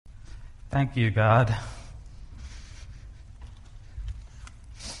Thank you, God.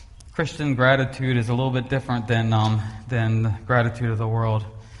 Christian gratitude is a little bit different than the gratitude of the world.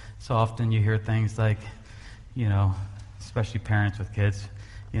 So often you hear things like, especially parents with kids,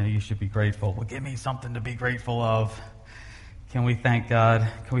 you should be grateful. Well, give me something to be grateful of. Can we thank God?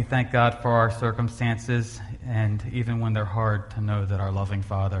 Can we thank God for our circumstances, and even when they're hard, to know that our loving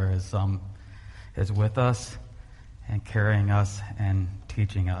Father is with us and carrying us and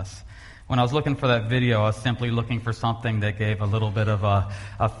teaching us. When I was looking for that video, I was simply looking for something that gave a little bit of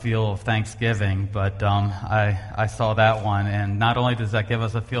a feel of Thanksgiving, but I saw that one, and not only does that give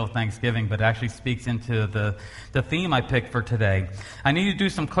us a feel of Thanksgiving, but it actually speaks into the theme I picked for today. I need to do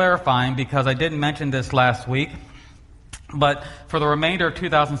some clarifying because I didn't mention this last week, but for the remainder of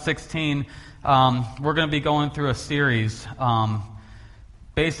 2016, we're going to be going through a series.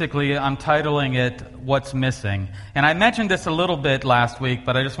 Basically, I'm titling it, What's Missing? And I mentioned this a little bit last week,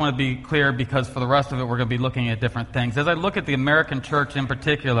 but I just want to be clear because for the rest of it, we're going to be looking at different things. As I look at the American church in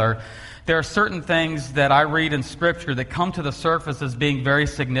particular, there are certain things that I read in Scripture that come to the surface as being very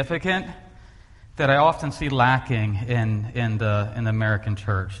significant that I often see lacking in the American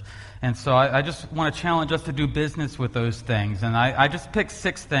church. And so I just want to challenge us to do business with those things. And I just picked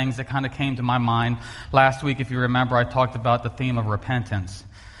 6 things that kind of came to my mind. Last week, if you remember, I talked about the theme of repentance.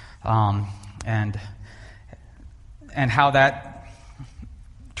 And how that,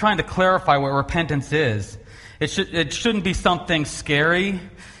 trying to clarify what repentance is. It shouldn't be something scary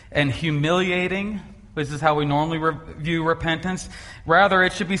and humiliating. This is how we normally view repentance. Rather,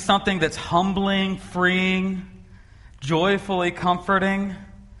 it should be something that's humbling, freeing, joyfully comforting.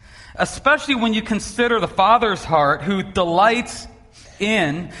 Especially when you consider the Father's heart, who delights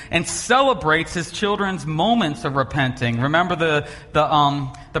in and celebrates his children's moments of repenting. Remember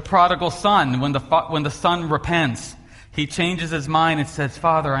the prodigal son. When the son repents, he changes his mind and says,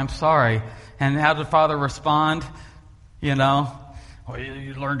 "Father, I'm sorry." And how did the father respond? Well,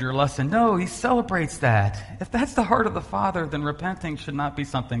 you learned your lesson. No, he celebrates that. If that's the heart of the Father, then repenting should not be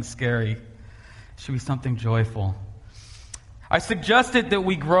something scary. It should be something joyful. I suggested that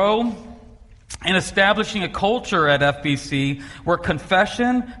we grow in establishing a culture at FBC where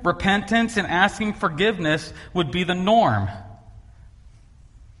confession, repentance, and asking forgiveness would be the norm.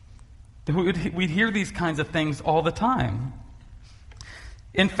 We'd hear these kinds of things all the time.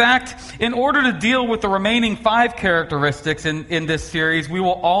 In fact, in order to deal with the remaining 5 characteristics in this series, we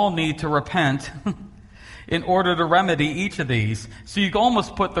will all need to repent in order to remedy each of these. So you can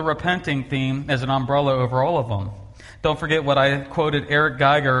almost put the repenting theme as an umbrella over all of them. Don't forget what I quoted Eric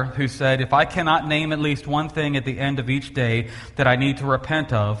Geiger, who said, "If I cannot name at least one thing at the end of each day that I need to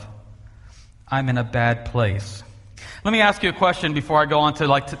repent of, I'm in a bad place." Let me ask you a question before I go on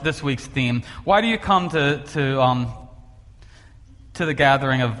to this week's theme. Why do you come to the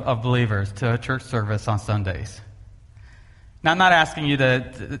gathering of believers, to a church service on Sundays? Now, I'm not asking you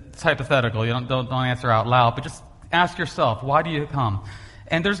it's hypothetical. You don't answer out loud, but just ask yourself, why do you come?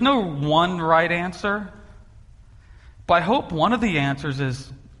 And there's no one right answer. But I hope one of the answers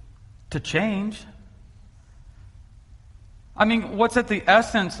is to change. I mean, what's at the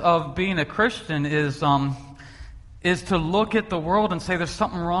essence of being a Christian is to look at the world and say there's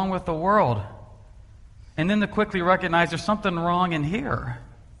something wrong with the world. And then to quickly recognize there's something wrong in here.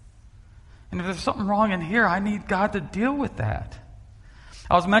 And if there's something wrong in here, I need God to deal with that.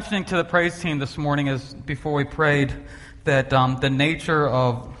 I was mentioning to the praise team this morning before we prayed that the nature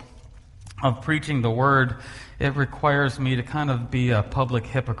of preaching the Word, it requires me to kind of be a public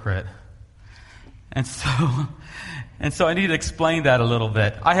hypocrite. And so I need to explain that a little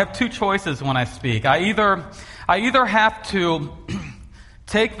bit. I have 2 choices when I speak. I either have to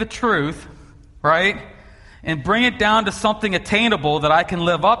take the truth, right, and bring it down to something attainable that I can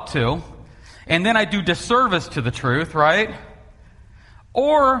live up to, and then I do disservice to the truth, right?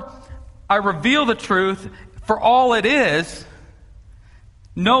 Or I reveal the truth for all it is,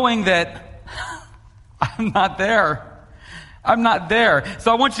 knowing that I'm not there. I'm not there.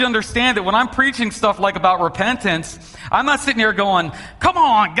 So I want you to understand that when I'm preaching stuff like about repentance, I'm not sitting here going, "Come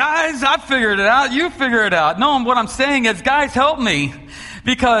on, guys, I figured it out. You figure it out." No, what I'm saying is, guys, help me.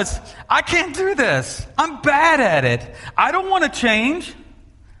 Because I can't do this. I'm bad at it. I don't want to change.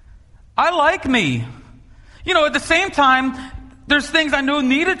 I like me. At the same time, there's things I know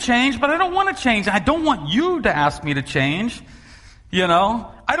need to change, but I don't want to change. I don't want you to ask me to change.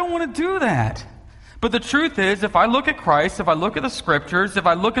 I don't want to do that. But the truth is, if I look at Christ, if I look at the Scriptures, if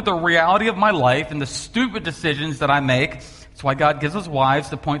I look at the reality of my life and the stupid decisions that I make, that's why God gives us wives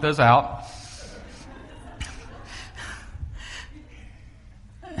to point those out.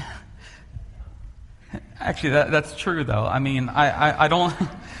 Actually, that's true, though. I mean, I don't...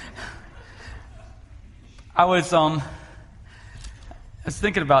 I was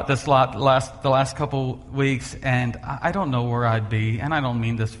thinking about this a lot the last couple weeks, and I don't know where I'd be, and I don't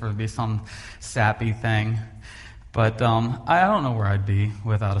mean this for to be some sappy thing, but I don't know where I'd be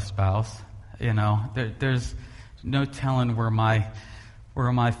without a spouse. You know, there's no telling where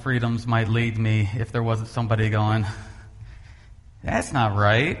my freedoms might lead me if there wasn't somebody going, that's not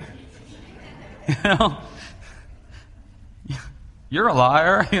right. You know, you're a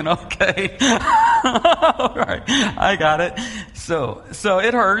liar, okay. All right, I got it. So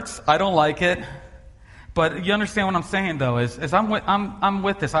it hurts. I don't like it. But you understand what I'm saying, though, is I'm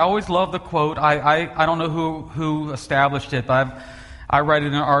with this. I always love the quote. I don't know who established it, but I read it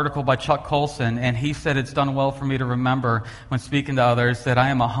in an article by Chuck Colson, and he said it's done well for me to remember when speaking to others that I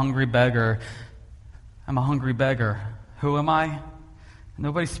am a hungry beggar. I'm a hungry beggar. Who am I?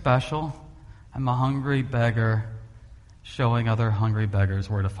 Nobody special. I'm a hungry beggar showing other hungry beggars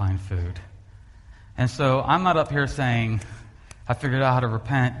where to find food. And so I'm not up here saying, I figured out how to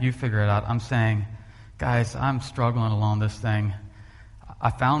repent, you figure it out. I'm saying, guys, I'm struggling along this thing.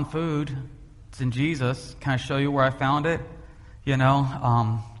 I found food. It's in Jesus. Can I show you where I found it? And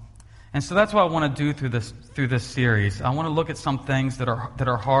so that's what I want to do through this series. I want to look at some things that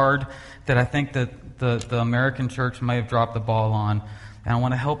are hard, that I think that the American church may have dropped the ball on, and I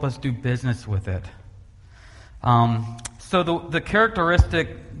want to help us do business with it. So the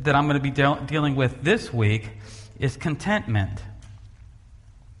characteristic that I'm going to be dealing with this week is contentment.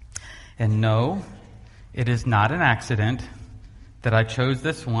 And no, it is not an accident that I chose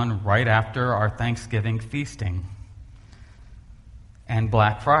this one right after our Thanksgiving feasting and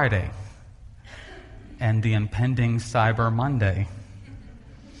Black Friday and the impending Cyber Monday.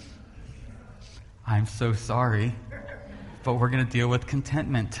 I'm so sorry, but we're going to deal with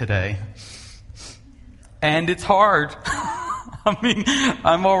contentment today. And it's hard. I mean,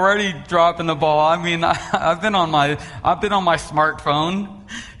 I'm already dropping the ball. I mean, I've been on my smartphone,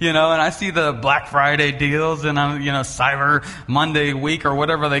 and I see the Black Friday deals and Cyber Monday week or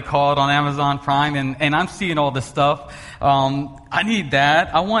whatever they call it on Amazon Prime, and I'm seeing all this stuff. I need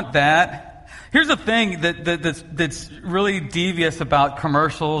that. I want that. Here's the thing that's really devious about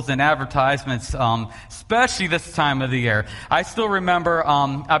commercials and advertisements, especially this time of the year. I still remember,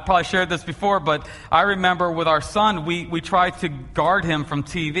 I probably shared this before, but I remember with our son, we tried to guard him from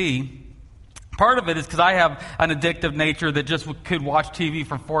TV. Part of it is because I have an addictive nature that just could watch TV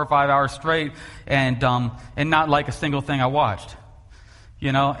for 4 or 5 hours straight and not like a single thing I watched.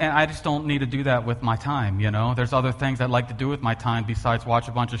 And I just don't need to do that with my time, There's other things I'd like to do with my time besides watch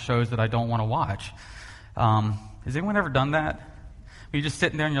a bunch of shows that I don't want to watch. Has anyone ever done that? You're just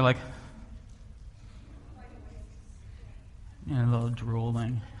sitting there and you're like, a little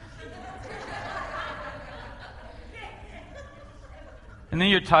drooling. And then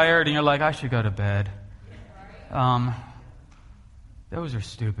you're tired and you're like, I should go to bed. Those are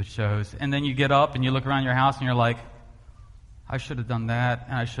stupid shows. And then you get up and you look around your house and you're like, I should have done that,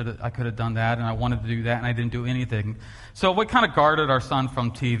 and I could have done that, and I wanted to do that, and I didn't do anything. So we kind of guarded our son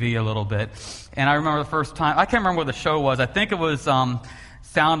from TV a little bit. And I remember the first time, I can't remember what the show was. I think it was Sound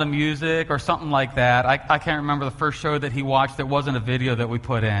of Music or something like that. I can't remember the first show that he watched that wasn't a video that we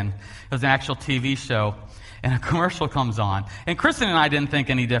put in. It was an actual TV show. And a commercial comes on. And Kristen and I didn't think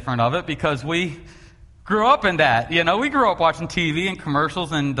any different of it because we grew up in that. We grew up watching TV and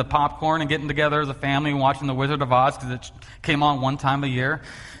commercials and the popcorn and getting together as a family and watching The Wizard of Oz because it came on one time a year.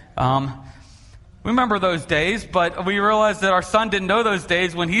 We remember those days, but we realized that our son didn't know those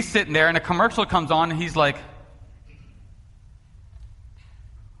days when he's sitting there and a commercial comes on and he's like,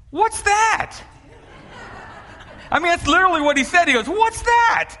 what's that? I mean, that's literally what he said. He goes, what's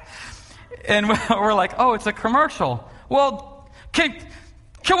that? And we're like, oh, it's a commercial. Well, can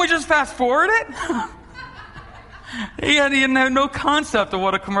we just fast forward it? He had no concept of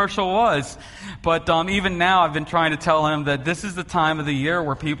what a commercial was. But even now, I've been trying to tell him that this is the time of the year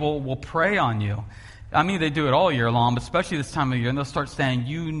where people will prey on you. I mean, they do it all year long, but especially this time of year, and they'll start saying,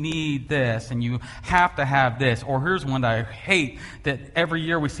 you need this, and you have to have this. Or here's one that I hate, that every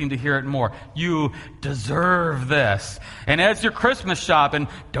year we seem to hear it more. You deserve this. And as you're Christmas shopping,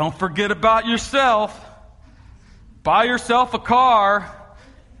 don't forget about yourself. Buy yourself a car.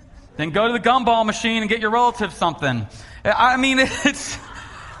 Then go to the gumball machine and get your relative something. I mean, it's...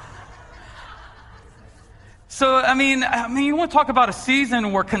 So, I mean, you want to talk about a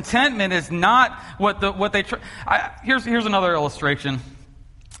season where contentment is not what they... Here's another illustration.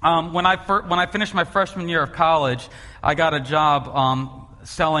 When I finished my freshman year of college, I got a job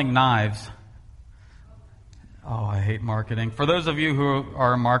selling knives. Oh, I hate marketing. For those of you who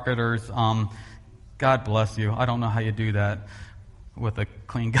are marketers, God bless you. I don't know how you do that. with a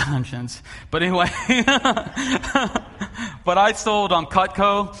clean conscience. But anyway, but I sold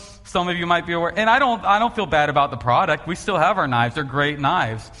Cutco. Some of you might be aware, and I don't feel bad about the product. We still have our knives; they're great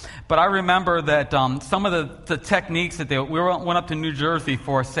knives. But I remember that some of the techniques that we went up to New Jersey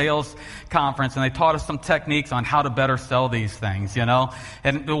for a sales conference, and they taught us some techniques on how to better sell these things.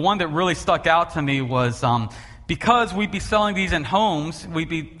 And the one that really stuck out to me was because we'd be selling these in homes, we'd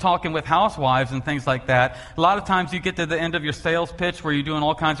be talking with housewives and things like that. A lot of times you get to the end of your sales pitch where you're doing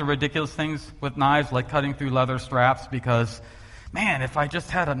all kinds of ridiculous things with knives, like cutting through leather straps, because, man, if I just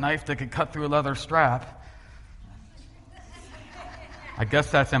had a knife that could cut through a leather strap, I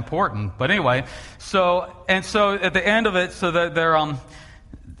guess that's important. But anyway, so at the end of it, so that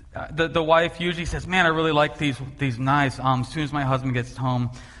the wife usually says, "Man, I really like these knives. As soon as my husband gets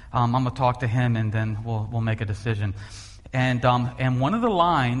home, I'm going to talk to him, and then we'll make a decision." And one of the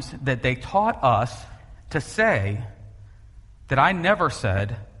lines that they taught us to say that I never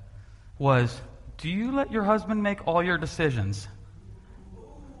said was, "Do you let your husband make all your decisions?"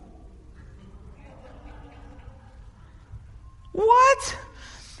 What?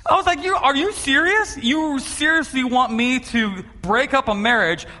 I was like, are you serious? You seriously want me to break up a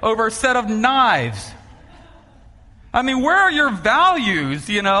marriage over a set of knives? I mean, where are your values,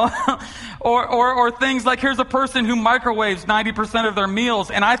 or things like, here's a person who microwaves 90% of their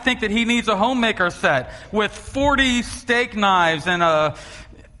meals, and I think that he needs a homemaker set with 40 steak knives and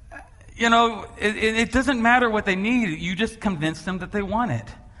it doesn't matter what they need. You just convince them that they want it.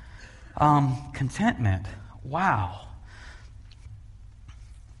 Contentment. Wow.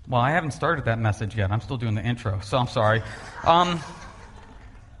 Well, I haven't started that message yet. I'm still doing the intro, so I'm sorry.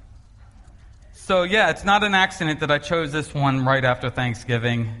 So yeah, it's not an accident that I chose this one right after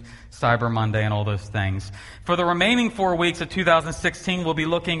Thanksgiving, Cyber Monday, and all those things. For the remaining 4 weeks of 2016, we'll be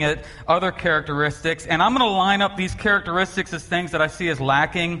looking at other characteristics, and I'm going to line up these characteristics as things that I see as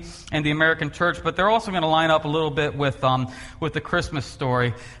lacking in the American church, but they're also going to line up a little bit with the Christmas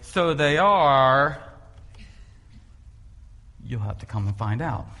story. So they are... You'll have to come and find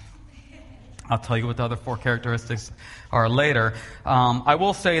out. I'll tell you what the other 4 characteristics are later. I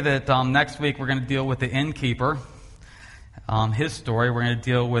will say that next week we're going to deal with the innkeeper, his story. We're going to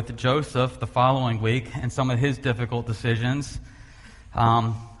deal with Joseph the following week and some of his difficult decisions.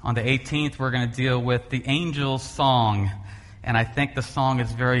 On the 18th, we're going to deal with the angel's song, and I think the song is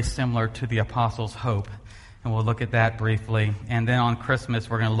very similar to the apostles' hope, and we'll look at that briefly. And then on Christmas,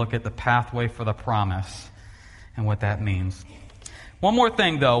 we're going to look at the pathway for the promise and what that means. One more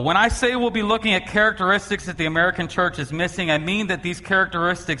thing, though. When I say we'll be looking at characteristics that the American church is missing, I mean that these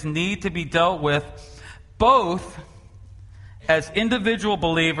characteristics need to be dealt with both as individual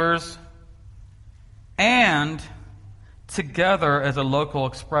believers and together as a local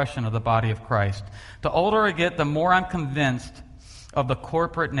expression of the body of Christ. The older I get, the more I'm convinced of the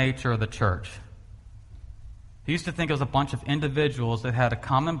corporate nature of the church. I used to think it was a bunch of individuals that had a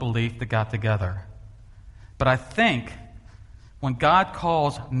common belief that got together. But I think when God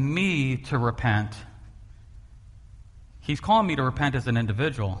calls me to repent, He's calling me to repent as an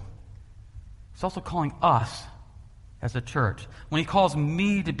individual. He's also calling us as a church. When He calls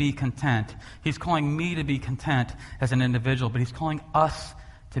me to be content, He's calling me to be content as an individual, but He's calling us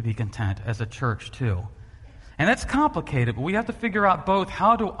to be content as a church too. And that's complicated, but we have to figure out both,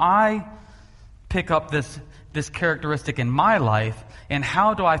 how do I pick up this characteristic in my life, and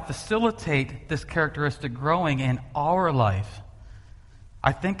how do I facilitate this characteristic growing in our life?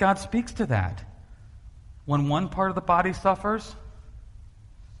 I think God speaks to that. When one part of the body suffers,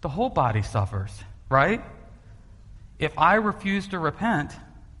 the whole body suffers, right? If I refuse to repent,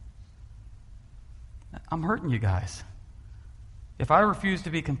 I'm hurting you guys. If I refuse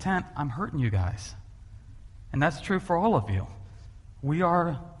to be content, I'm hurting you guys. And that's true for all of you. We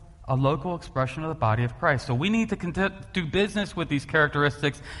are a local expression of the body of Christ. So we need to do business with these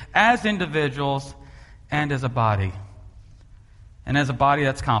characteristics as individuals and as a body. And as a body,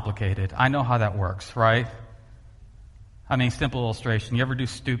 that's complicated. I know how that works, right? I mean, simple illustration. You ever do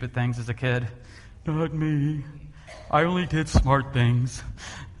stupid things as a kid? Not me. I only did smart things.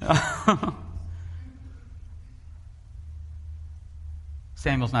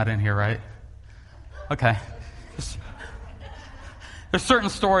 Samuel's not in here, right? Okay. There's certain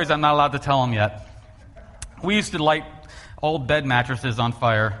stories I'm not allowed to tell them yet. We used to light old bed mattresses on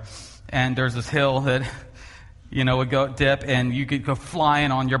fire, and there's this hill that, would go dip, and you could go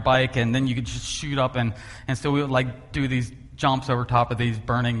flying on your bike, and then you could just shoot up, and so we would do these jumps over top of these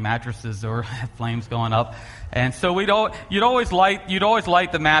burning mattresses or flames going up, and so you'd always light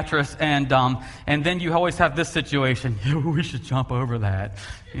the mattress, and then you always have this situation. Yeah, we should jump over that.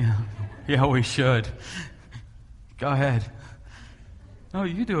 Yeah, we should. Go ahead. No,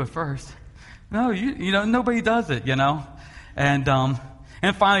 you do it first. No, nobody does it, And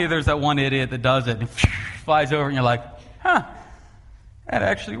finally there's that one idiot that does it and flies over and you're like, that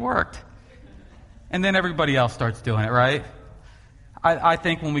actually worked. And then everybody else starts doing it, right? I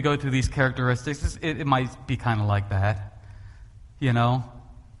think when we go through these characteristics, it might be kind of like that.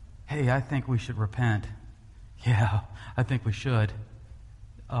 Hey, I think we should repent. Yeah, I think we should.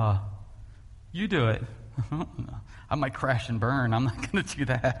 You do it. I might crash and burn. I'm not going to do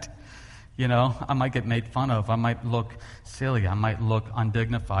that. I might get made fun of. I might look silly. I might look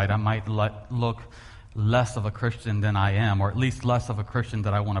undignified. I might look less of a Christian than I am, or at least less of a Christian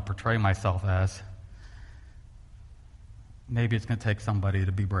that I want to portray myself as. Maybe it's going to take somebody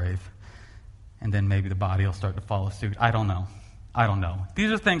to be brave, and then maybe the body will start to follow suit. I don't know.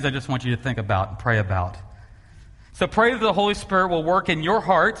 These are things I just want you to think about and pray about. So pray that the Holy Spirit will work in your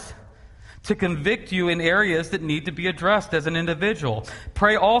hearts to convict you in areas that need to be addressed as an individual.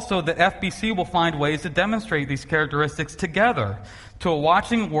 Pray also that FBC will find ways to demonstrate these characteristics together to a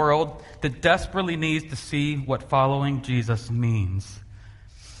watching world that desperately needs to see what following Jesus means.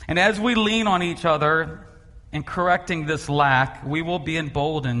 And as we lean on each other in correcting this lack, we will be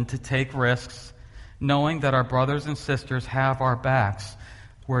emboldened to take risks, knowing that our brothers and sisters have our backs.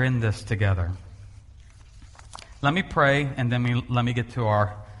 We're in this together. Let me pray, and then let me get to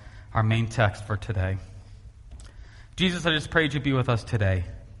our main text for today. Jesus, I just prayed you'd be with us today.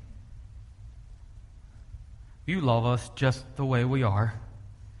 You love us just the way we are.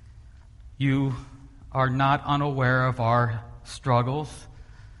 You are not unaware of our struggles.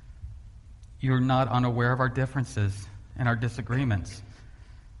 You're not unaware of our differences and our disagreements.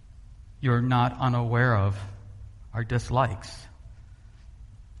 You're not unaware of our dislikes.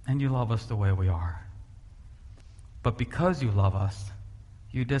 And you love us the way we are. But because you love us,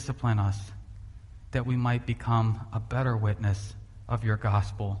 you discipline us that we might become a better witness of your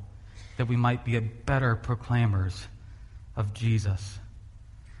gospel, that we might be a better proclaimers of Jesus.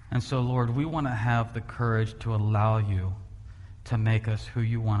 And so, Lord, we want to have the courage to allow you to make us who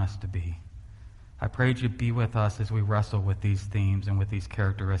you want us to be. I pray you'd be with us as we wrestle with these themes and with these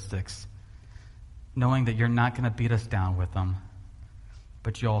characteristics, knowing that you're not going to beat us down with them,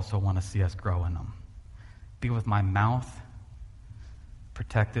 but you also want to see us grow in them. Be with my mouth,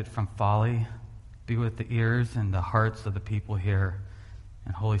 protect it from folly, be with the ears and the hearts of the people here.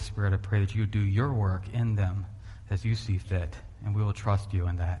 And Holy Spirit, I pray that you do your work in them as you see fit, and we will trust you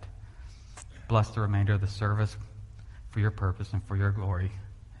in that. Bless the remainder of the service for your purpose and for your glory.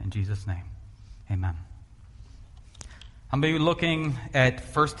 In Jesus' name, amen. I'm going to be looking at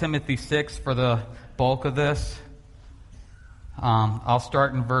 1 Timothy 6 for the bulk of this. I'll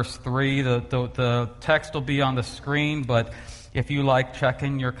start in verse 3. The text will be on the screen, but if you like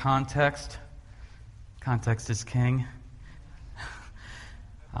checking your context is king.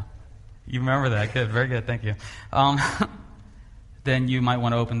 You remember that? Good, very good, thank you. Then you might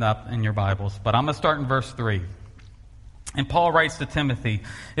want to open that up in your Bibles. But I'm going to start in verse 3. And Paul writes to Timothy,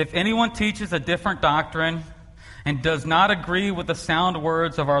 "If anyone teaches a different doctrine and does not agree with the sound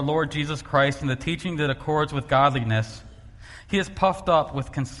words of our Lord Jesus Christ and the teaching that accords with godliness, he is puffed up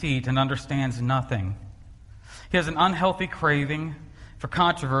with conceit and understands nothing. He has an unhealthy craving for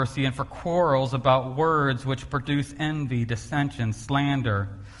controversy and for quarrels about words which produce envy, dissension, slander,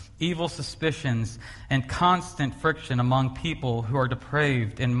 evil suspicions, and constant friction among people who are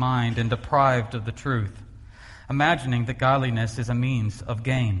depraved in mind and deprived of the truth, imagining that godliness is a means of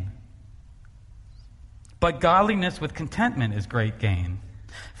gain. But godliness with contentment is great gain.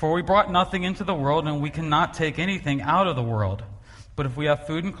 For we brought nothing into the world, and we cannot take anything out of the world. But if we have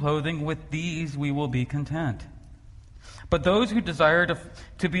food and clothing, with these we will be content. But those who desire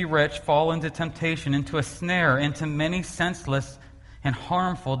to be rich fall into temptation, into a snare, into many senseless and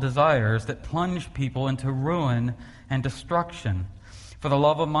harmful desires that plunge people into ruin and destruction. For the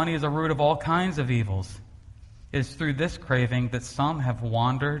love of money is a root of all kinds of evils. It is through this craving that some have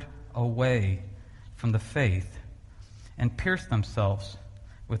wandered away from the faith and pierced themselves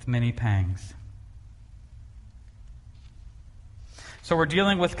with many pangs." So we're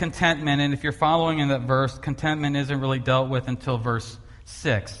dealing with contentment, and if you're following in that verse, contentment isn't really dealt with until verse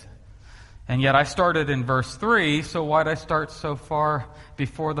 6. And yet I started in verse 3, so why did I start so far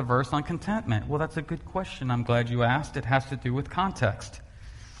before the verse on contentment? Well, that's a good question. I'm glad you asked. It has to do with context.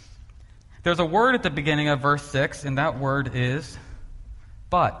 There's a word at the beginning of verse 6, and that word is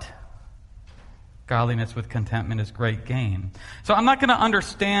but. Godliness with contentment is great gain. So I'm not going to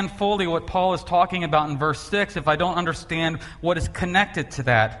understand fully what Paul is talking about in verse 6 if I don't understand what is connected to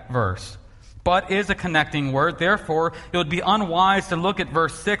that verse. But is a connecting word. Therefore, it would be unwise to look at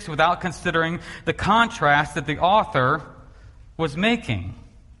verse 6 without considering the contrast that the author was making.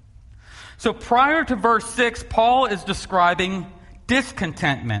 So prior to verse 6, Paul is describing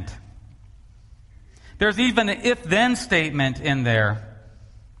discontentment. There's even an if-then statement in there.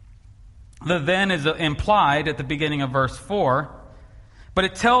 The then is implied at the beginning of verse 4, but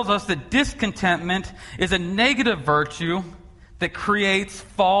it tells us that discontentment is a negative virtue that creates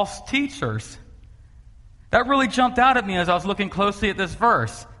false teachers. That really jumped out at me as I was looking closely at this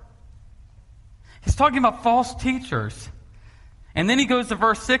verse. He's talking about false teachers. And then he goes to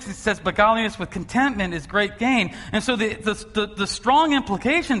verse 6 and says, but godliness with contentment is great gain. And so the strong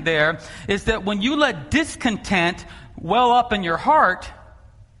implication there is that when you let discontent well up in your heart,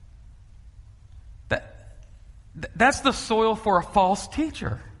 that's the soil for a false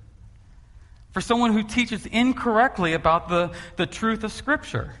teacher. For someone who teaches incorrectly about the truth of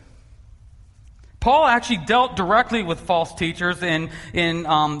Scripture. Paul actually dealt directly with false teachers in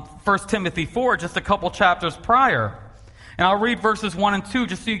 1 Timothy 4, just a couple chapters prior. And I'll read verses 1 and 2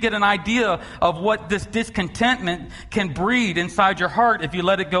 just so you get an idea of what this discontentment can breed inside your heart if you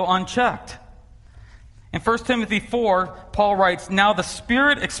let it go unchecked. In 1 Timothy 4, Paul writes, now the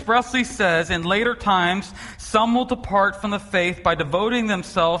Spirit expressly says, in later times, some will depart from the faith by devoting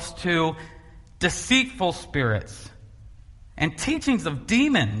themselves to deceitful spirits and teachings of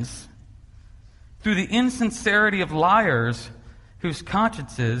demons through the insincerity of liars whose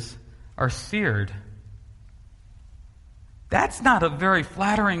consciences are seared. That's not a very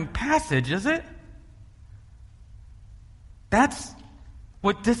flattering passage, is it? That's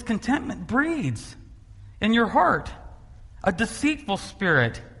what discontentment breeds in your heart. A deceitful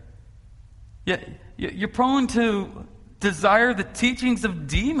spirit. You're prone to desire the teachings of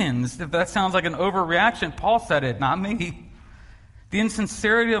demons. If that sounds like an overreaction, Paul said it, not me. The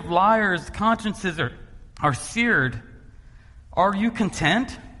insincerity of liars' consciences are seared. Are you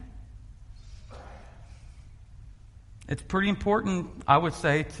content? It's pretty important, I would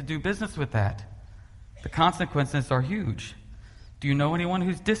say, to do business with that. The consequences are huge. Do you know anyone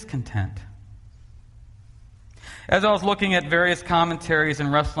who's discontent? As I was looking at various commentaries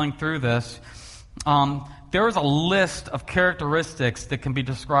and wrestling through this, there is a list of characteristics that can be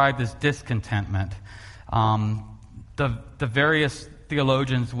described as discontentment. The various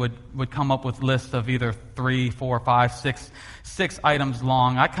theologians would come up with lists of either 3, 4, 5, 6 items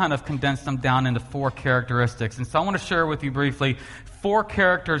long. I kind of condensed them down into 4 characteristics. And so I want to share with you briefly 4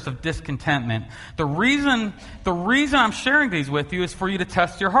 characters of discontentment. The reason I'm sharing these with you is for you to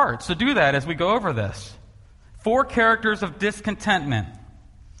test your heart. So do that as we go over this. 4 characters of discontentment.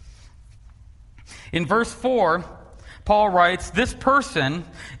 In verse 4, Paul writes, this person,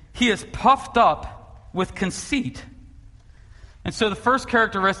 he is puffed up with conceit. And so the first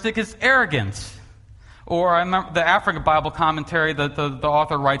characteristic is arrogance. Or I remember the African Bible commentary, the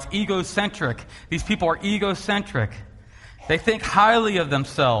author writes, egocentric. These people are egocentric. They think highly of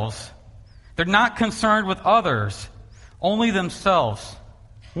themselves. They're not concerned with others, only themselves.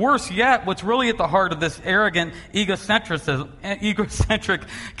 Worse yet, what's really at the heart of this arrogant egocentric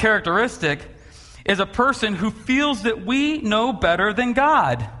characteristic is a person who feels that we know better than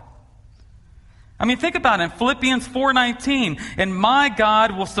God. I mean, think about it. In Philippians 4:19, and my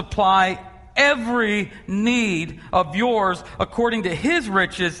God will supply every need of yours according to His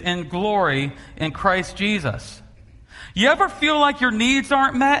riches and glory in Christ Jesus. You ever feel like your needs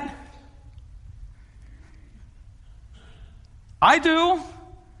aren't met? I do.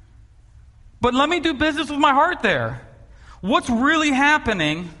 But let me do business with my heart there. What's really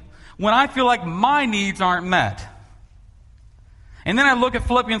happening when I feel like my needs aren't met? And then I look at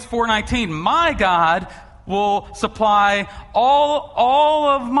Philippians 4:19. My God will supply all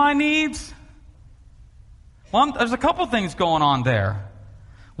of my needs. Well, there's a couple things going on there.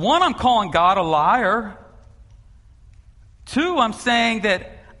 One, I'm calling God a liar. 2, I'm saying that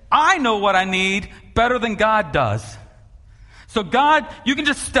I know what I need better than God does. So God, you can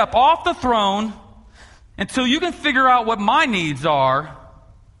just step off the throne until you can figure out what my needs are,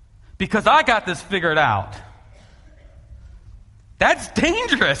 because I got this figured out. That's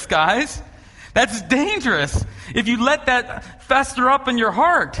dangerous, guys. That's dangerous if you let that fester up in your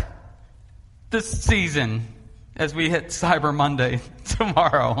heart this season as we hit Cyber Monday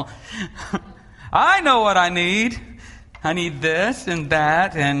tomorrow. I know what I need. I need this and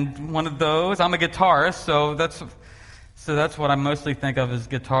that and one of those. I'm a guitarist, so that's what I mostly think of as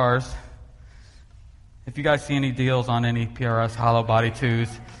guitars. If you guys see any deals on any PRS hollow body 2s,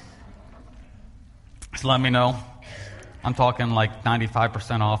 just let me know. I'm talking like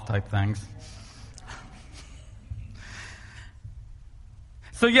 95% off type things.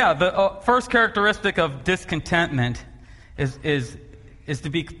 So yeah, the first characteristic of discontentment is is to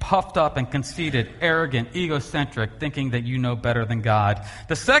be puffed up and conceited, arrogant, egocentric, thinking that you know better than God.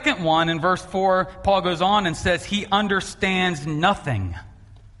 The second one, in verse 4, Paul goes on and says, he understands nothing.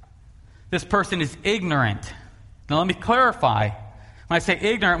 This person is ignorant. Now let me clarify. When I say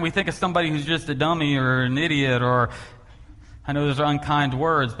ignorant, we think of somebody who's just a dummy or an idiot, or I know those are unkind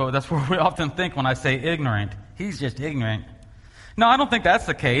words, but that's what we often think when I say ignorant. He's just ignorant. No, I don't think that's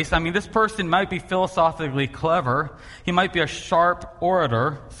the case. I mean, this person might be philosophically clever. He might be a sharp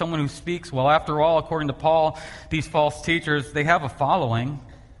orator, someone who speaks well. After all, according to Paul, these false teachers, they have a following.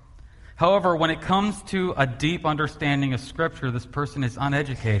 However, when it comes to a deep understanding of Scripture, this person is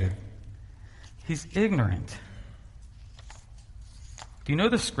uneducated. He's ignorant. Do you know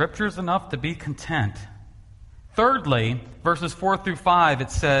the Scriptures enough to be content? Thirdly, verses 4 through 5,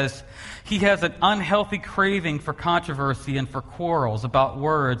 it says, he has an unhealthy craving for controversy and for quarrels about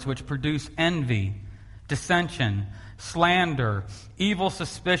words which produce envy, dissension, slander, evil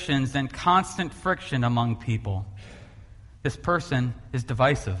suspicions, and constant friction among people. This person is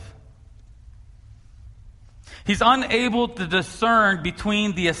divisive. He's unable to discern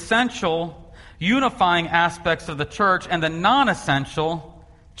between the essential, unifying aspects of the church and the non-essential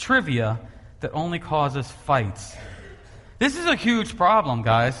trivia that only causes fights. This is a huge problem,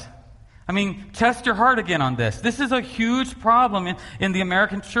 guys. I mean, test your heart again on this. This is a huge problem in the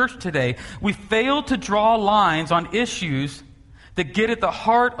American church today. We fail to draw lines on issues that get at the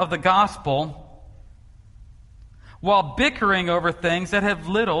heart of the gospel while bickering over things that have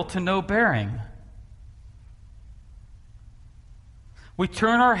little to no bearing. We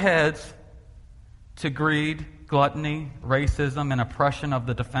turn our heads to greed, gluttony, racism, and oppression of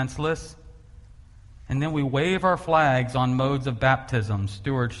the defenseless. And then we wave our flags on modes of baptism,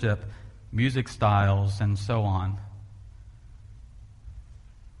 stewardship, music styles, and so on.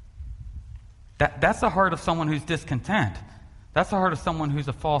 That's the heart of someone who's discontent. That's the heart of someone who's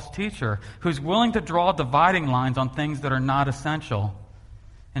a false teacher, who's willing to draw dividing lines on things that are not essential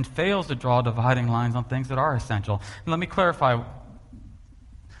and fails to draw dividing lines on things that are essential. And let me clarify. When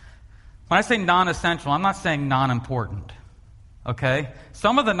I say non-essential, I'm not saying non-important. Okay?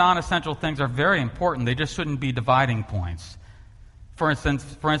 Some of the non-essential things are very important. They just shouldn't be dividing points. For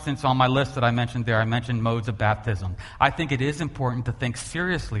instance, on my list that I mentioned there, I mentioned modes of baptism. I think it is important to think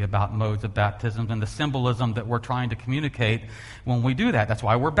seriously about modes of baptism and the symbolism that we're trying to communicate when we do that. That's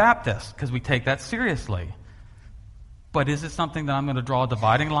why we're Baptists, because we take that seriously. But is it something that I'm going to draw a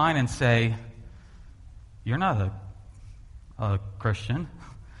dividing line and say, you're not a Christian?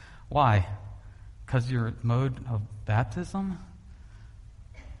 Why? Because your mode of baptism?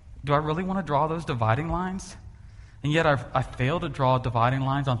 Do I really want to draw those dividing lines? And yet I fail to draw dividing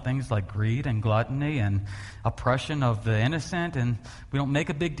lines on things like greed and gluttony and oppression of the innocent, and we don't make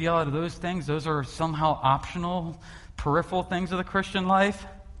a big deal out of those things. Those are somehow optional, peripheral things of the Christian life.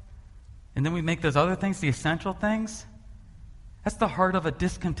 And then we make those other things the essential things. That's the heart of a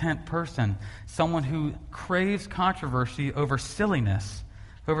discontent person, someone who craves controversy over silliness,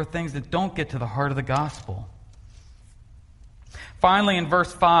 over things that don't get to the heart of the gospel. Finally, in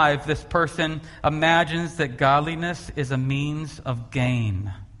verse 5, this person imagines that godliness is a means of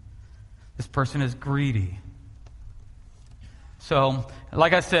gain. This person is greedy. So,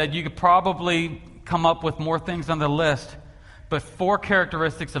 like I said, you could probably come up with more things on the list, but 4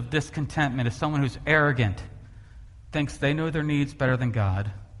 characteristics of discontentment is someone who's arrogant, thinks they know their needs better than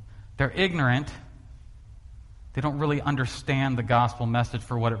God. They're ignorant. They don't really understand the gospel message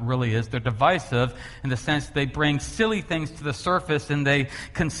for what it really is. They're divisive in the sense they bring silly things to the surface and they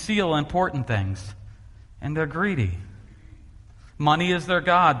conceal important things. And they're greedy. Money is their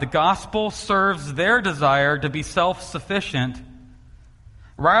God. The gospel serves their desire to be self-sufficient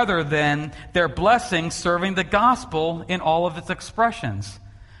rather than their blessing serving the gospel in all of its expressions.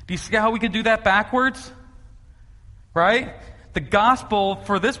 Do you see how we could do that backwards? Right? The gospel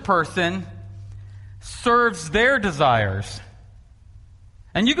for this person serves their desires.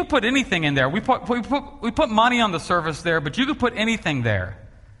 And you could put anything in there. We put money on the surface there, but you could put anything there.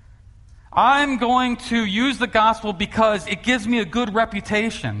 I'm going to use the gospel because it gives me a good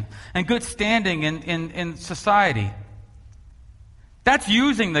reputation and good standing in society. That's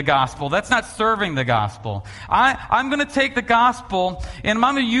using the gospel. That's not serving the gospel. I'm going to take the gospel and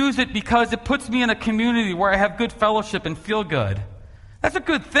I'm going to use it because it puts me in a community where I have good fellowship and feel good. That's a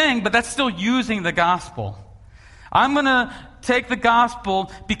good thing, but that's still using the gospel. I'm going to take the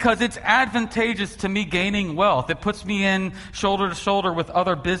gospel because it's advantageous to me gaining wealth. It puts me in shoulder to shoulder with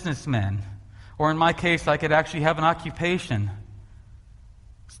other businessmen. Or in my case, I could actually have an occupation.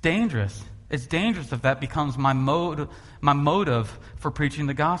 It's dangerous. It's dangerous if that becomes my motive for preaching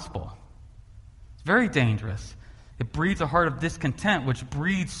the gospel. It's very dangerous. It breeds a heart of discontent, which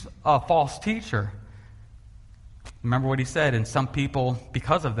breeds a false teacher. Remember what he said, and some people,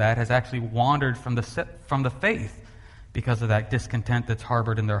 because of that, has actually wandered from the faith because of that discontent that's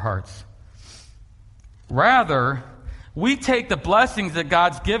harbored in their hearts. Rather, we take the blessings that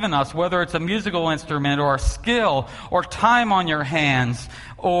God's given us, whether it's a musical instrument or a skill or time on your hands,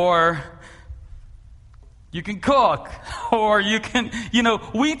 or you can cook, or you can,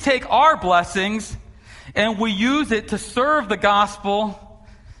 we take our blessings and we use it to serve the gospel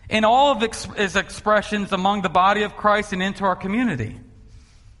in all of its expressions among the body of Christ and into our community.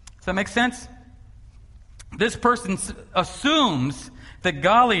 Does that make sense? This person assumes that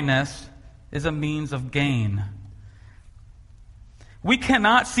godliness is a means of gain. We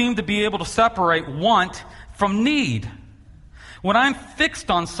cannot seem to be able to separate want from need. When I'm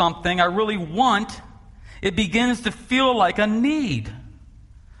fixed on something I really want, it begins to feel like a need.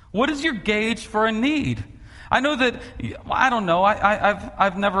 What is your gauge for a need? I know that, I don't know,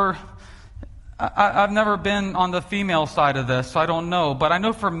 I've never been on the female side of this, so I don't know. But I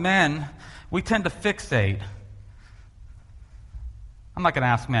know for men, we tend to fixate. I'm not going to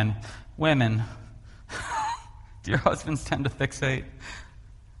ask men. Women, do your husbands tend to fixate?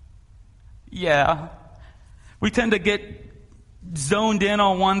 Yeah. We tend to get zoned in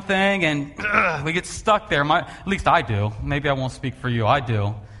on one thing and we get stuck there. At least I do. Maybe I won't speak for you. I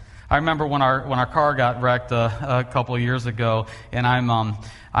do. I remember when our car got wrecked a couple of years ago, and I'm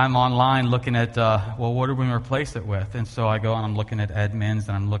online looking at what did we replace it with? And so I go and I'm looking at Edmunds,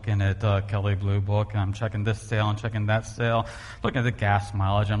 and I'm looking at Kelley Blue Book, and I'm checking this sale and checking that sale, looking at the gas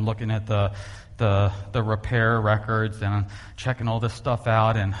mileage, I'm looking at the repair records, and I'm checking all this stuff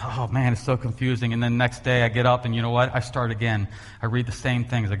out, and oh man, it's so confusing. And then next day I get up, and you know what? I start again. I read the same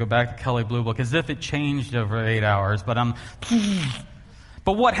things. I go back to Kelley Blue Book as if it changed over 8 hours, but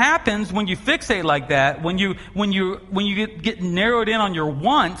But what happens when you fixate like that, when you get narrowed in on your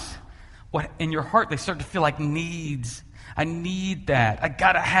wants, what in your heart they start to feel like needs. I need that. I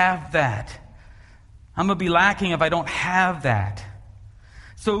gotta have that. I'm gonna be lacking if I don't have that.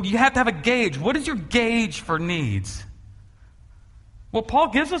 So you have to have a gauge. What is your gauge for needs? Well, Paul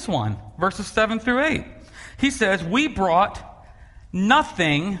gives us one, verses 7 through 8. He says, we brought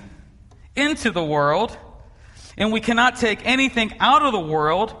nothing into the world, and we cannot take anything out of the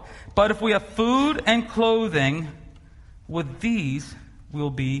world, but if we have food and clothing, with these we'll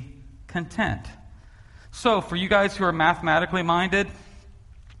be content. So, for you guys who are mathematically minded,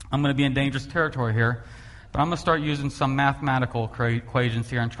 I'm going to be in dangerous territory here, but I'm going to start using some mathematical equations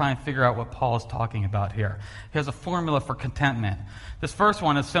here and try and figure out what Paul is talking about here. He has a formula for contentment. This first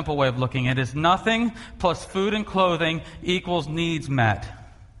one, a simple way of looking at it, is nothing plus food and clothing equals needs met.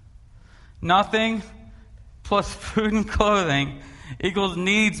 Nothing plus food and clothing equals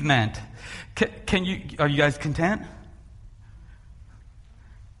needs met. Are you guys content?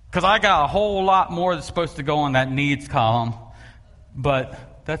 Because I got a whole lot more that's supposed to go on that needs column, but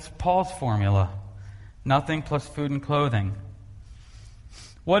that's Paul's formula. Nothing plus food and clothing.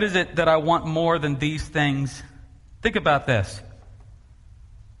 What is it that I want more than these things? Think about this.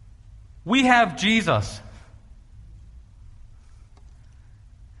 We have Jesus.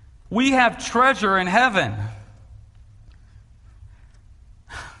 We have treasure in heaven.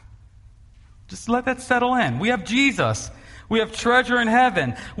 Just let that settle in. We have Jesus. We have treasure in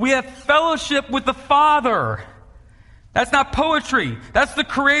heaven. We have fellowship with the Father. That's not poetry. That's the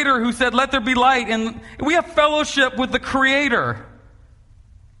Creator who said, let there be light. And we have fellowship with the Creator.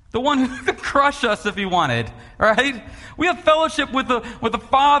 The one who could crush us if he wanted, right? We have fellowship with the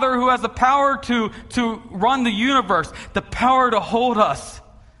Father who has the power to run the universe, the power to hold us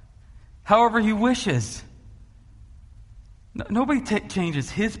however he wishes. Nobody changes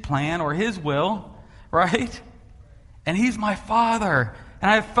his plan or his will, right? And he's my Father, and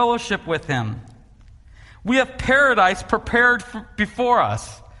I have fellowship with him. We have paradise prepared before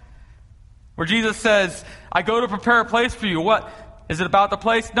us, where Jesus says, I go to prepare a place for you. What? Is it about the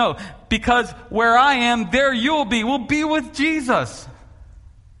place? No, because where I am, there you'll be. We'll be with Jesus.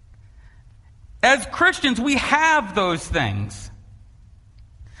 As Christians, we have those things.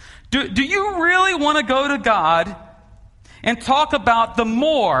 Do you really want to go to God and talk about the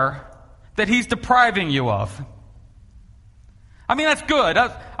more that he's depriving you of? I mean, that's good.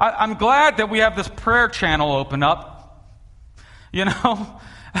 I'm glad that we have this prayer channel open up. You know,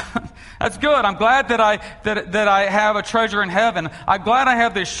 that's good. I'm glad that I have a treasure in heaven. I'm glad I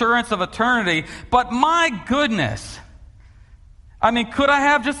have the assurance of eternity. But my goodness, I mean, could I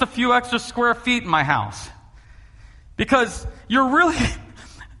have just a few extra square feet in my house? Because you're really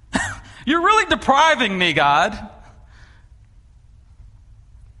depriving me, God.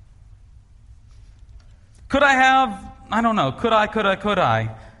 Could I have, I don't know, could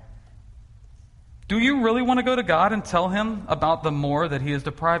I? Do you really want to go to God and tell him about the more that he is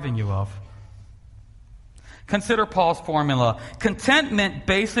depriving you of? Consider Paul's formula. Contentment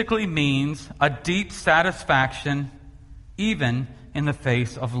basically means a deep satisfaction even in the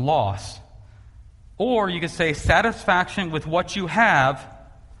face of loss. Or you could say satisfaction with what you have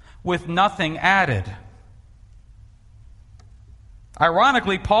with nothing added.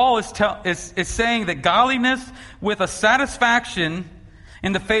 Ironically, Paul is saying that godliness with a satisfaction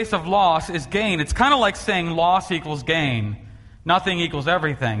in the face of loss is gain. It's kind of like saying loss equals gain. Nothing equals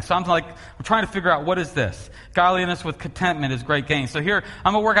everything. So I'm trying to figure out, what is this? Godliness with contentment is great gain. So here,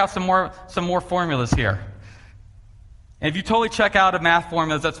 I'm going to work out some more formulas here. And if you totally check out of math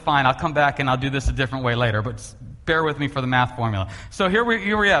formulas, that's fine. I'll come back and I'll do this a different way later, but bear with me for the math formula. So here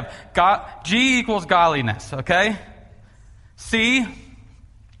we have G equals godliness, okay? C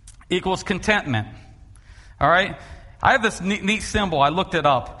equals contentment. All right? I have this neat symbol. I looked it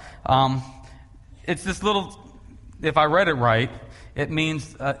up. It's this little, if I read it right, it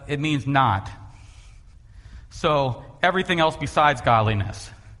means not. So everything else besides godliness.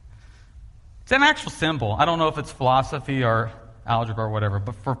 It's an actual symbol. I don't know if it's philosophy or algebra or whatever,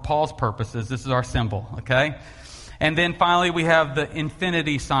 but for Paul's purposes, this is our symbol, okay? And then finally, we have the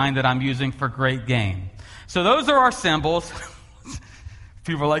infinity sign that I'm using for great gain. So those are our symbols.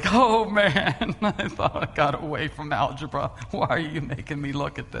 People are like, oh man, I thought I got away from algebra. Why are you making me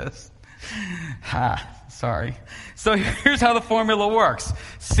look at this? Sorry. So here's how the formula works.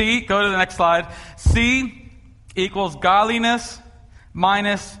 C, go to the next slide. C equals godliness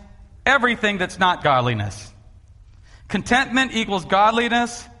minus everything that's not godliness. Contentment equals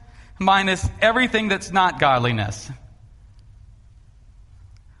godliness minus everything that's not godliness.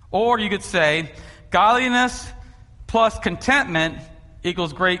 Or you could say godliness plus contentment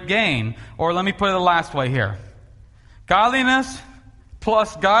equals great gain. Or let me put it the last way here. Godliness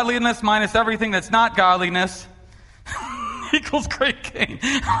plus godliness minus everything that's not godliness equals great gain.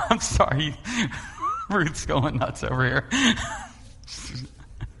 I'm sorry. Ruth's going nuts over here.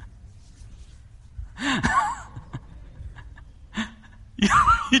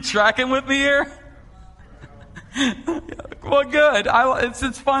 You tracking with me here? Well, good.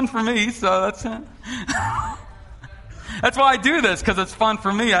 It's fun for me, so that's it. That's why I do this, because it's fun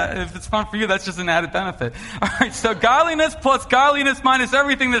for me. If it's fun for you, that's just an added benefit. All right, so godliness plus godliness minus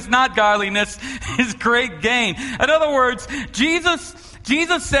everything that's not godliness is great gain. In other words, Jesus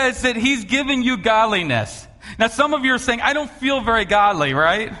says that he's given you godliness. Now, some of you are saying, I don't feel very godly,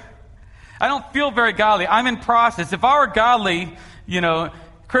 right? I don't feel very godly. I'm in process. If I were godly,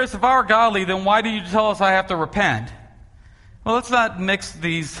 Chris, if I were godly, then why do you tell us I have to repent? Well, let's not mix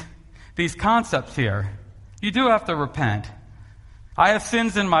these concepts here. You do have to repent. I have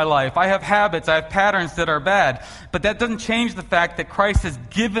sins in my life. I have habits. I have patterns that are bad. But that doesn't change the fact that Christ has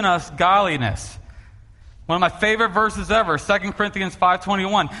given us godliness. One of my favorite verses ever, 2 Corinthians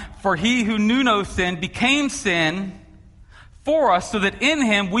 5:21. For he who knew no sin became sin for us so that in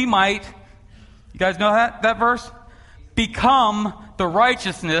him we might, you guys know that verse? Become the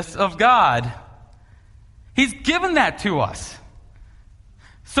righteousness of God. He's given that to us.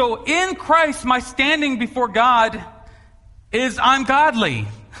 So in Christ, my standing before God is I'm godly.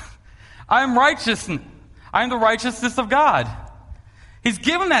 I'm righteous. I'm the righteousness of God. He's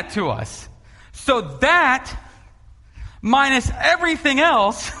given that to us. So that, minus everything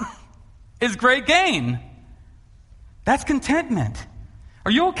else, is great gain. That's contentment.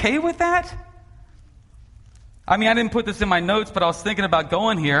 Are you okay with that? I mean, I didn't put this in my notes, but I was thinking about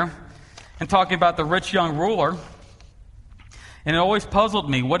going here and talking about the rich young ruler. And it always puzzled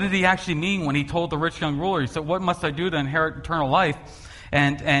me. What did he actually mean when he told the rich young ruler? He said, what must I do to inherit eternal life?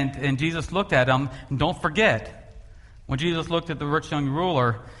 And Jesus looked at him. And don't forget, when Jesus looked at the rich young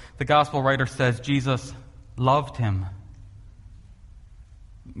ruler, the gospel writer says Jesus loved him.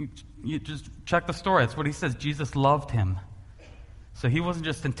 You just check the story. That's what he says. Jesus loved him. So he wasn't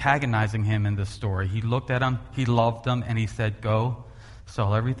just antagonizing him in this story. He looked at him, he loved him, and he said, go,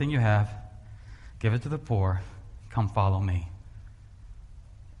 sell everything you have, give it to the poor, come follow me.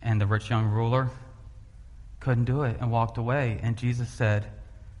 And the rich young ruler couldn't do it and walked away. And Jesus said,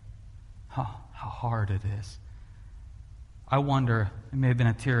 how hard it is. I wonder, it may have been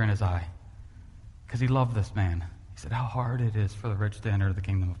a tear in his eye, because he loved this man. He said, how hard it is for the rich to enter the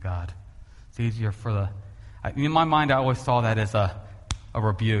kingdom of God. It's easier for in my mind, I always saw that as a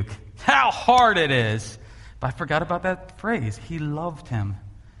rebuke. How hard it is. But I forgot about that phrase. He loved him.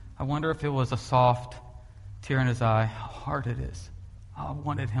 I wonder if it was a soft tear in his eye. How hard it is. I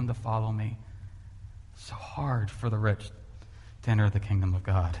wanted him to follow me. So hard for the rich to enter the kingdom of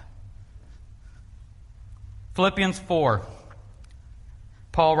God. Philippians 4.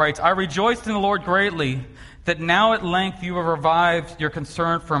 Paul writes, I rejoiced in the Lord greatly that now at length you have revived your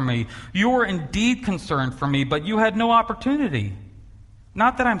concern for me. You were indeed concerned for me, but you had no opportunity.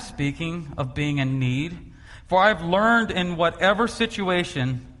 Not that I'm speaking of being in need, for I have learned in whatever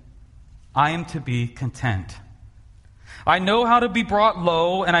situation I am to be content. I know how to be brought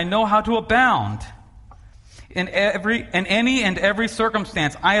low, and I know how to abound. In any and every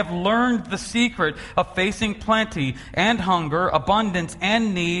circumstance, I have learned the secret of facing plenty and hunger, abundance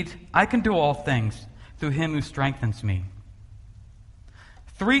and need. I can do all things through him who strengthens me.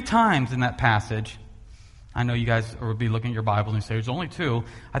 3 times in that passage, I know you guys will be looking at your Bible and you say there's only 2.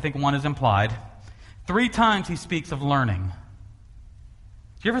 I think 1 is implied. 3 times he speaks of learning.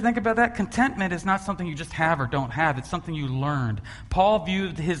 Do you ever think about that? Contentment is not something you just have or don't have. It's something you learned. Paul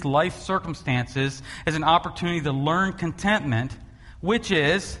viewed his life circumstances as an opportunity to learn contentment, which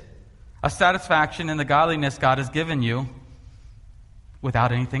is a satisfaction in the godliness God has given you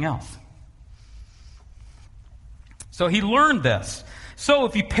without anything else. So he learned this. So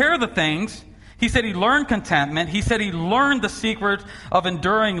if you pair the things, he said he learned contentment. He said he learned the secret of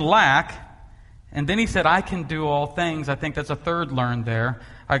enduring lack. And then he said, I can do all things. I think that's a third learn there.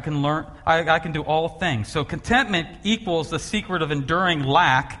 I can do all things. So contentment equals the secret of enduring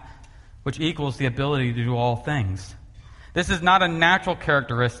lack, which equals the ability to do all things. This is not a natural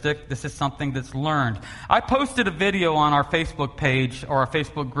characteristic. This is something that's learned. I posted a video on our Facebook page or our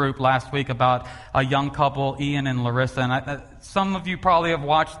Facebook group last week about a young couple, Ian and Larissa. And some of you probably have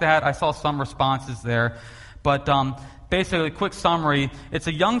watched that. I saw some responses there. But basically, quick summary, it's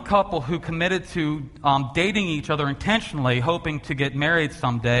a young couple who committed to dating each other intentionally, hoping to get married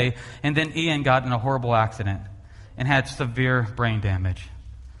someday, and then Ian got in a horrible accident and had severe brain damage.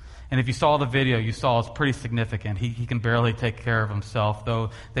 And if you saw the video, you saw it's pretty significant. He can barely take care of himself, though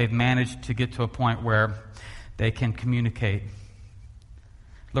they've managed to get to a point where they can communicate.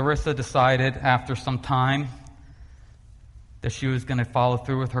 Larissa decided after some time that she was going to follow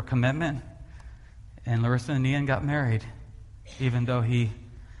through with her commitment. And Larissa and Ian got married, even though he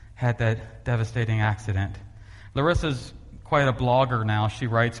had that devastating accident. Larissa's quite a blogger now. She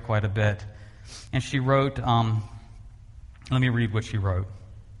writes quite a bit. And she wrote, let me read what she wrote.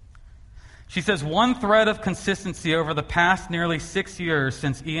 She says, one thread of consistency over the past nearly 6 years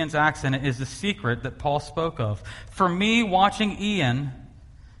since Ian's accident is the secret that Paul spoke of. For me, watching Ian,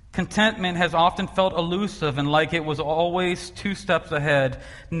 contentment has often felt elusive and like it was always 2 steps ahead,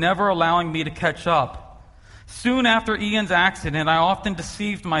 never allowing me to catch up. Soon after Ian's accident, I often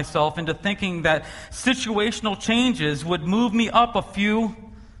deceived myself into thinking that situational changes would move me up a few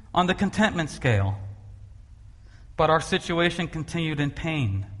on the contentment scale. But our situation continued in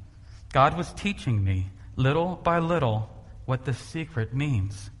pain. God was teaching me, little by little, what the secret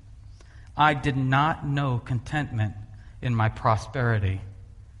means. I did not know contentment in my prosperity.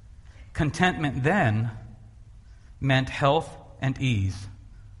 Contentment then meant health and ease,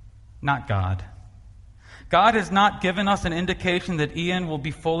 not God. God has not given us an indication that Ian will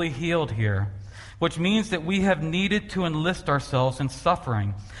be fully healed here, which means that we have needed to enlist ourselves in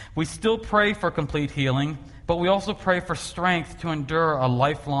suffering. We still pray for complete healing, but we also pray for strength to endure a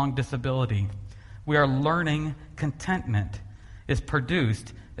lifelong disability. We are learning contentment is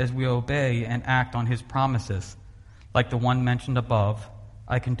produced as we obey and act on his promises, like the one mentioned above.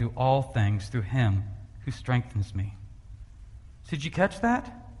 I can do all things through him who strengthens me. Did you catch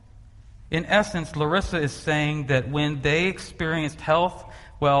that? In essence, Larissa is saying that when they experienced health,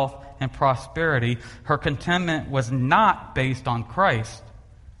 wealth, and prosperity, her contentment was not based on Christ.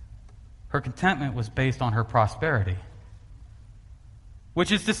 Her contentment was based on her prosperity.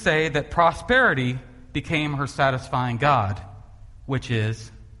 Which is to say that prosperity became her satisfying God, which is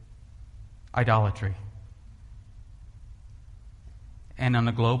idolatry. And in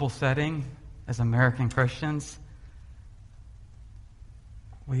a global setting, as American Christians,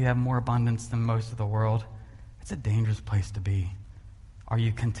 we have more abundance than most of the world. It's a dangerous place to be. Are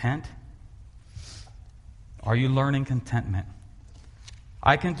you content? Are you learning contentment?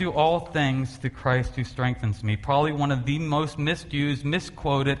 I can do all things through Christ who strengthens me. Probably one of the most misused,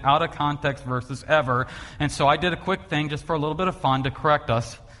 misquoted, out of context verses ever. And so I did a quick thing just for a little bit of fun to correct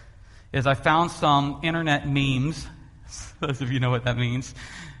us. Is I found some internet memes, those of you know what that means,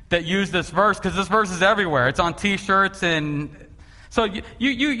 that use this verse, because this verse is everywhere. It's on T-shirts, and so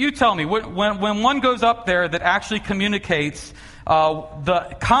you tell me, when one goes up there that actually communicates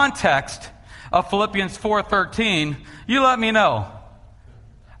the context of Philippians 4:13, you let me know.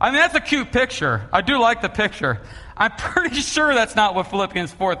 I mean, that's a cute picture. I do like the picture. I'm pretty sure that's not what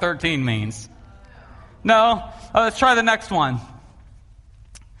Philippians 4:13 means. No? Let's try the next one.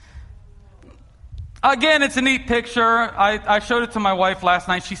 Again, it's a neat picture. I showed it to my wife last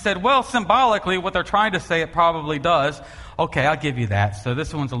night. She said, well, symbolically, what they're trying to say, it probably does. Okay, I'll give you that. So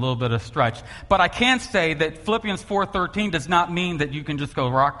this one's a little bit of a stretch. But I can say that Philippians 4:13 does not mean that you can just go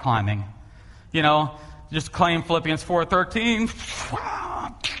rock climbing. You know, just claim Philippians 4:13.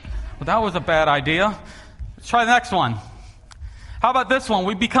 Well, that was a bad idea. Let's try the next one. How about this one?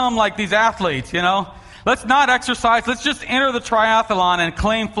 We become like these athletes, you know. Let's not exercise. Let's just enter the triathlon and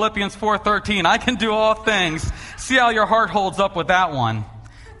claim Philippians 4:13. I can do all things. See how your heart holds up with that one.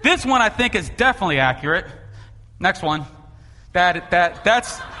 This one I think is definitely accurate. Next one. That's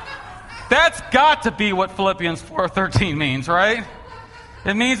got to be what Philippians 4:13 means, right?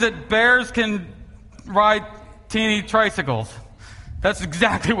 It means that bears can ride teeny tricycles. That's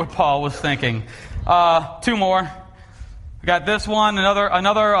exactly what Paul was thinking. Two more. We got this one,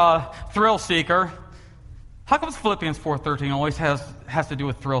 another thrill seeker. How come Philippians 4:13 always has to do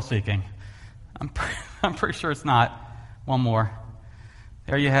with thrill seeking? I'm pretty sure it's not. One more.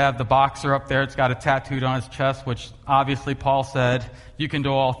 There you have the boxer up there. It's got a tattooed on his chest, which obviously Paul said, you can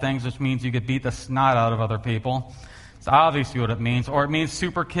do all things, which means you could beat the snot out of other people. It's obviously what it means. Or it means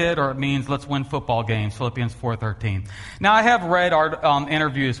super kid, or it means let's win football games, Philippians 4:13. Now, I have read our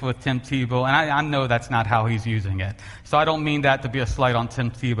interviews with Tim Tebow, and I know that's not how he's using it. So I don't mean that to be a slight on Tim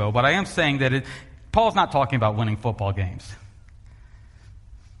Tebow, but I am saying that Paul's not talking about winning football games.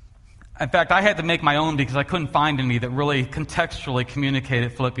 In fact, I had to make my own because I couldn't find any that really contextually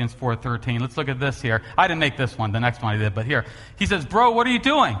communicated Philippians 4:13. Let's look at this here. I didn't make this one. The next one I did, but here. He says, bro, what are you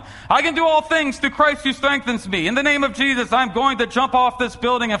doing? I can do all things through Christ who strengthens me. In the name of Jesus, I'm going to jump off this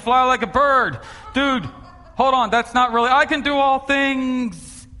building and fly like a bird. Dude, hold on. That's not really. I can do all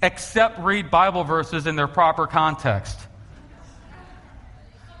things except read Bible verses in their proper context.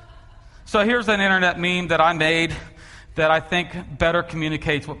 So here's an internet meme that I made that I think better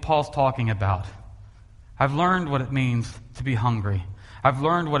communicates what Paul's talking about. I've learned what it means to be hungry. I've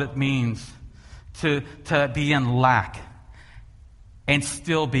learned what it means to be in lack and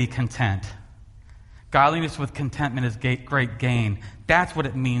still be content. Godliness with contentment is great gain. That's what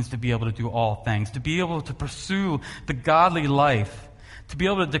it means to be able to do all things, to be able to pursue the godly life, to be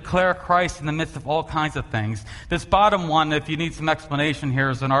able to declare Christ in the midst of all kinds of things. This bottom one, if you need some explanation, here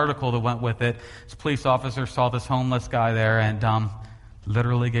is an article that went with it. This police officer saw this homeless guy there and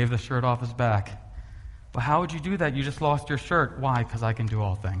literally gave the shirt off his back. But how would you do that? You just lost your shirt. Why? Because I can do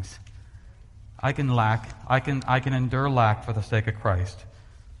all things. I can lack. I can endure lack for the sake of Christ.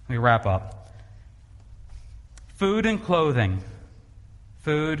 Let me wrap up. Food and clothing.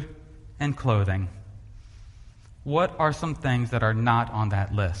 Food and clothing. What are some things that are not on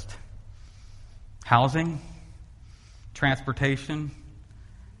that list? Housing, transportation,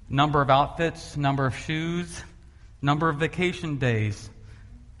 number of outfits, number of shoes, number of vacation days,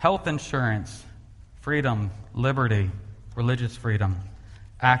 health insurance, freedom, liberty, religious freedom,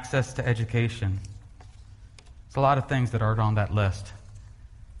 access to education. It's a lot of things that aren't on that list.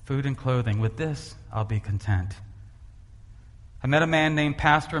 Food and clothing. With this, I'll be content. I met a man named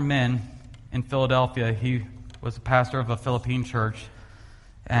Pastor Min in Philadelphia. He was a pastor of a Philippine church,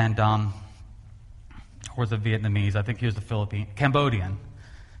 and or was it Vietnamese? I think he was Cambodian.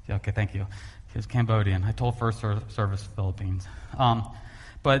 Yeah, okay, thank you. He was Cambodian. I told First Service Philippines.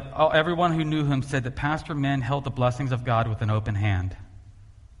 But everyone who knew him said that Pastor Min held the blessings of God with an open hand,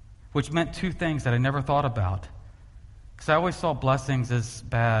 which meant two things that I never thought about. Because I always saw blessings as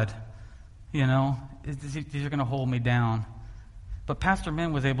bad. You know, these are going to hold me down. But Pastor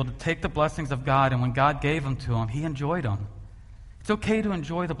Min was able to take the blessings of God, and when God gave them to him, he enjoyed them. It's okay to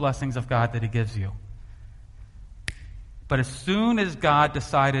enjoy the blessings of God that he gives you. But as soon as God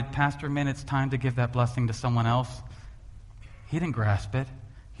decided, Pastor Min, it's time to give that blessing to someone else, he didn't grasp it.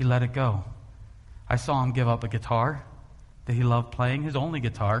 He let it go. I saw him give up a guitar that he loved playing, his only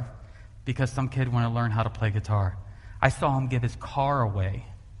guitar, because some kid wanted to learn how to play guitar. I saw him give his car away.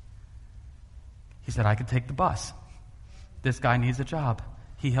 He said, I could take the bus. This guy needs a job.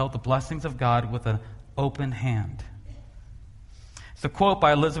 He held the blessings of God with an open hand. It's a quote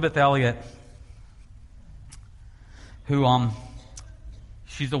by Elizabeth Elliot, who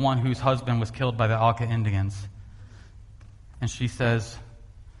she's the one whose husband was killed by the Auca Indians. And she says,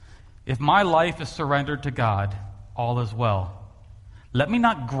 if my life is surrendered to God, all is well. Let me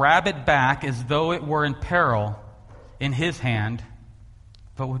not grab it back as though it were in peril in his hand,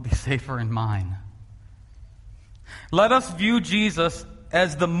 but would be safer in mine. Let us view Jesus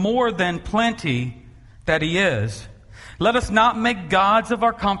as the more than plenty that he is. Let us not make gods of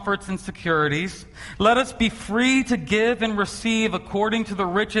our comforts and securities. Let us be free to give and receive according to the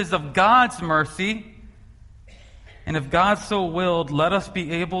riches of God's mercy. And if God so willed, let us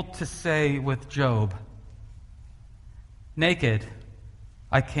be able to say with Job, naked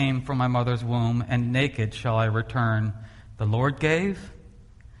I came from my mother's womb, and naked shall I return. The Lord gave,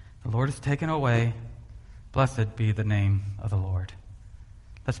 the Lord has taken away. Blessed be the name of the Lord.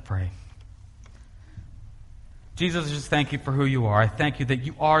 Let's pray. Jesus, I just thank you for who you are. I thank you that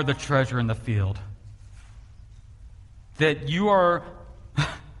you are the treasure in the field. That you are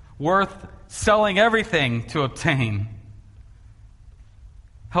worth selling everything to obtain.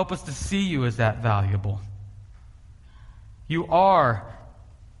 Help us to see you as that valuable. You are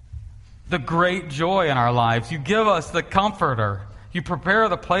the great joy in our lives. You give us the comforter. You prepare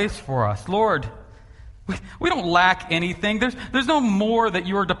the place for us. Lord, we don't lack anything. There's no more that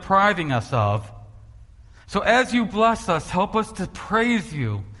you are depriving us of. So as you bless us, help us to praise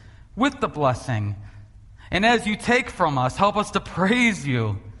you with the blessing. And as you take from us, help us to praise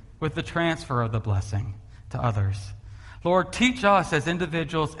you with the transfer of the blessing to others. Lord, teach us as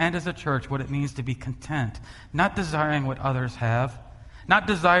individuals and as a church what it means to be content, not desiring what others have, not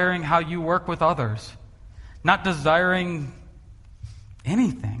desiring how you work with others, not desiring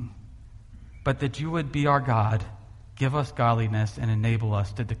anything, but that you would be our God, give us godliness, and enable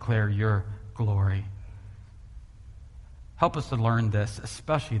us to declare your glory. Help us to learn this,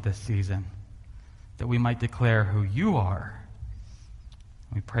 especially this season, that we might declare who you are.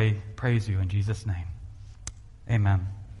 We praise you in Jesus' name. Amen.